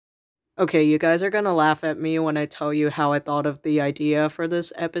Okay, you guys are gonna laugh at me when I tell you how I thought of the idea for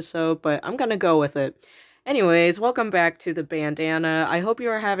this episode, but I'm gonna go with it. Anyways, welcome back to the bandana. I hope you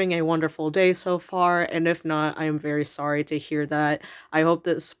are having a wonderful day so far, and if not, I am very sorry to hear that. I hope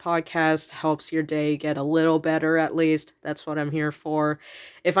this podcast helps your day get a little better at least. That's what I'm here for.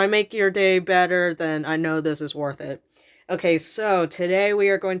 If I make your day better, then I know this is worth it. Okay, so today we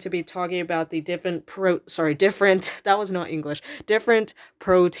are going to be talking about the different, that was not English, different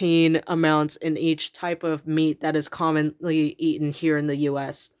protein amounts in each type of meat that is commonly eaten here in the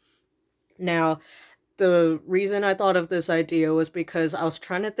US. Now, the reason I thought of this idea was because I was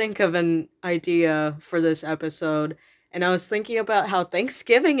trying to think of an idea for this episode, and I was thinking about how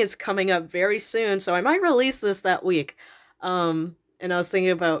Thanksgiving is coming up very soon, so I might release this that week. And I was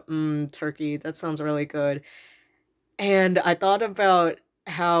thinking about turkey. That sounds really good. And I thought about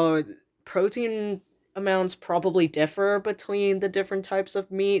how protein amounts probably differ between the different types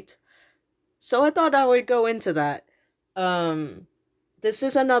of meat. So I thought I would go into that. Um this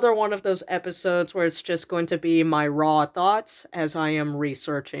is another one of those episodes where it's just going to be my raw thoughts as I am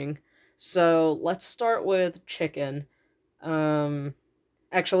researching. So let's start with chicken. Um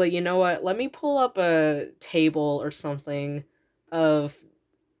Actually, you know what? Let me pull up a table or something of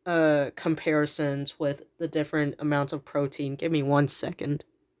comparisons with the different amounts of protein. Give me 1 second.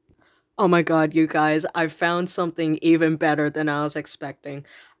 Oh my god, you guys, I found something even better than I was expecting.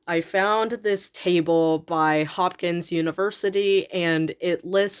 I found this table by Hopkins University and it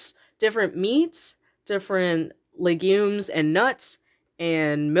lists different meats, different legumes and nuts,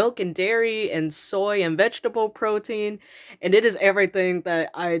 and milk and dairy and soy and vegetable protein, and it is everything that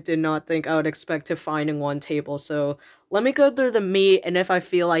I did not think I would expect to find in one table. So let me go through the meat, and if I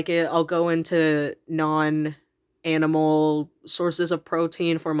feel like it, I'll go into non animal sources of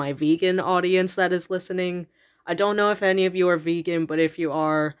protein for my vegan audience that is listening. I don't know if any of you are vegan, but if you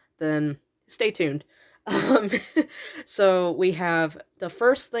are, then stay tuned. Um, so we have the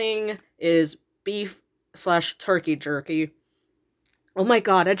first thing is beef slash turkey jerky. Oh my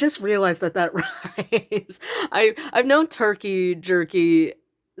god, I just realized that that rhymes. I've known turkey jerky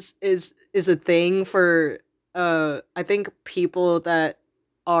is a thing for I think people that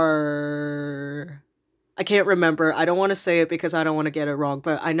are I can't remember. I don't want to say it because I don't want to get it wrong,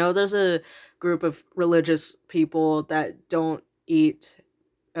 but I know there's a group of religious people that don't eat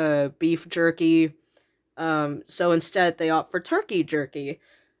beef jerky. So instead they opt for turkey jerky.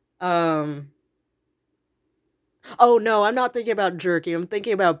 Um Oh no, I'm not thinking about jerky. I'm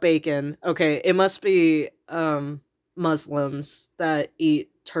thinking about bacon. Okay, it must be Muslims that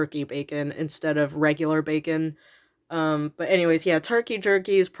eat turkey bacon instead of regular bacon. But anyways, yeah, turkey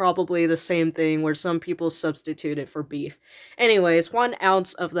jerky is probably the same thing where some people substitute it for beef. Anyways, 1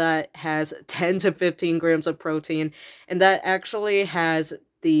 ounce of that has 10 to 15 grams of protein, and that actually has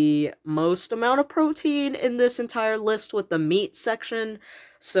the most amount of protein in this entire list with the meat section.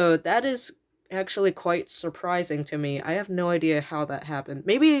 So that is actually quite surprising to me. I have no idea how that happened.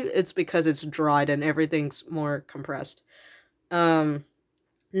 Maybe it's because it's dried and everything's more compressed. Um,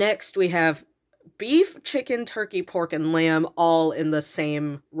 Next we have beef, chicken, turkey, pork, and lamb all in the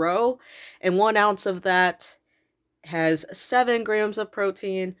same row. And 1 ounce of that has 7 grams of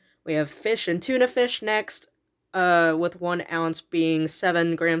protein. We have fish and tuna fish next, with 1 ounce being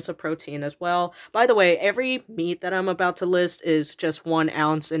 7 grams of protein as well. By the way, every meat that I'm about to list is just 1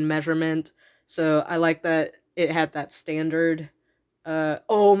 ounce in measurement. So I like that it had that standard.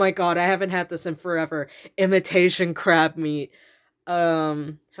 Oh my god, I haven't had this in forever. Imitation crab meat.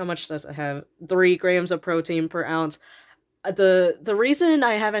 How much does it have? 3 grams of protein per ounce. The reason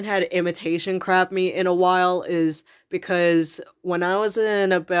I haven't had imitation crab meat in a while is because when I was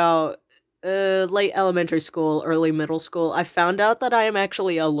in about late elementary school, early middle school, I found out that I am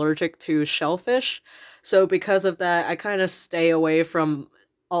actually allergic to shellfish. So because of that, I kind of stay away from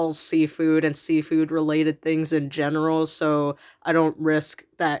all seafood and seafood related things in general, so I don't risk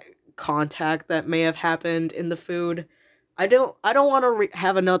that contact that may have happened in the food. I don't want to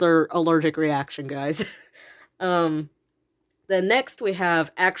have another allergic reaction, guys. um then next we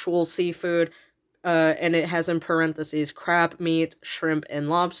have actual seafood, and it has in parentheses crab meat, shrimp, and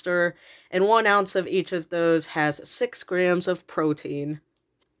lobster, and 1 ounce of each of those has 6 grams of protein.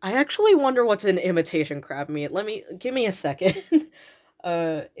 I actually wonder what's in imitation crab meat. Give me a second.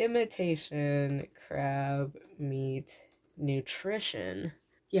 Imitation crab meat nutrition.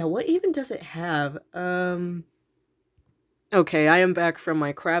 Yeah, what even does it have? Okay, I am back from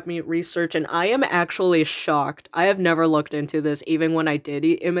my crab meat research and I am actually shocked. I have never looked into this even when I did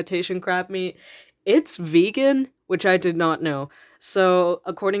eat imitation crab meat. It's vegan, which I did not know. So,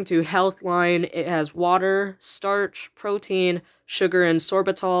 according to Healthline, it has water, starch, protein, sugar and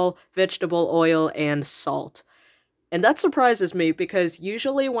sorbitol, vegetable oil, and salt. And that surprises me because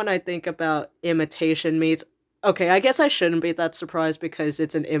usually when I think about imitation meats, okay, I guess I shouldn't be that surprised because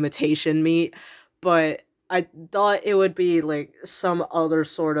it's an imitation meat, but I thought it would be like some other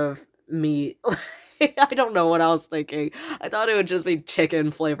sort of meat. I don't know what I was thinking. I thought it would just be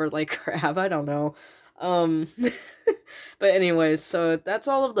chicken flavored like crab. I don't know. Um but anyways, so that's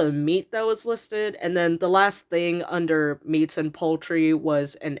all of the meat that was listed, and then the last thing under meats and poultry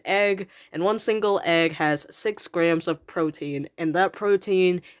was an egg, and one single egg has 6 grams of protein, and that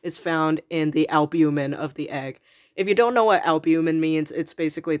protein is found in the albumin of the egg. If you don't know what albumin means, it's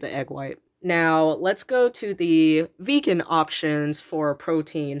basically the egg white. Now, let's go to the vegan options for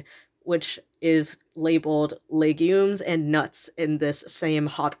protein, which is labeled legumes and nuts in this same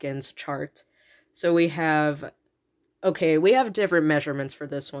Hopkins chart. So we have different measurements for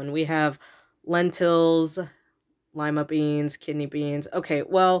this one. We have lentils, lima beans, kidney beans. Okay,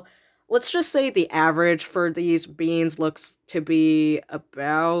 well, let's just say the average for these beans looks to be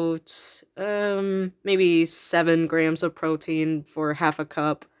about maybe 7 grams of protein for half a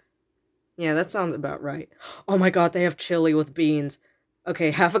cup. Yeah, that sounds about right. Oh my god, they have chili with beans.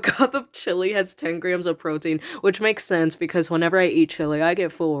 Okay, half a cup of chili has 10 grams of protein, which makes sense because whenever I eat chili, I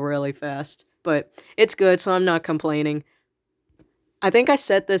get full really fast. But it's good, so I'm not complaining. I think I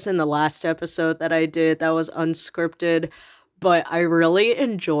said this in the last episode that I did that was unscripted, but I really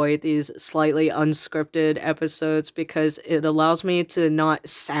enjoy these slightly unscripted episodes because it allows me to not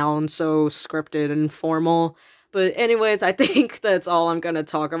sound so scripted and formal. But anyways, I think that's all I'm going to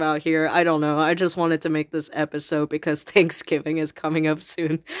talk about here. I don't know. I just wanted to make this episode because Thanksgiving is coming up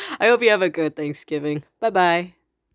soon. I hope you have a good Thanksgiving. Bye-bye.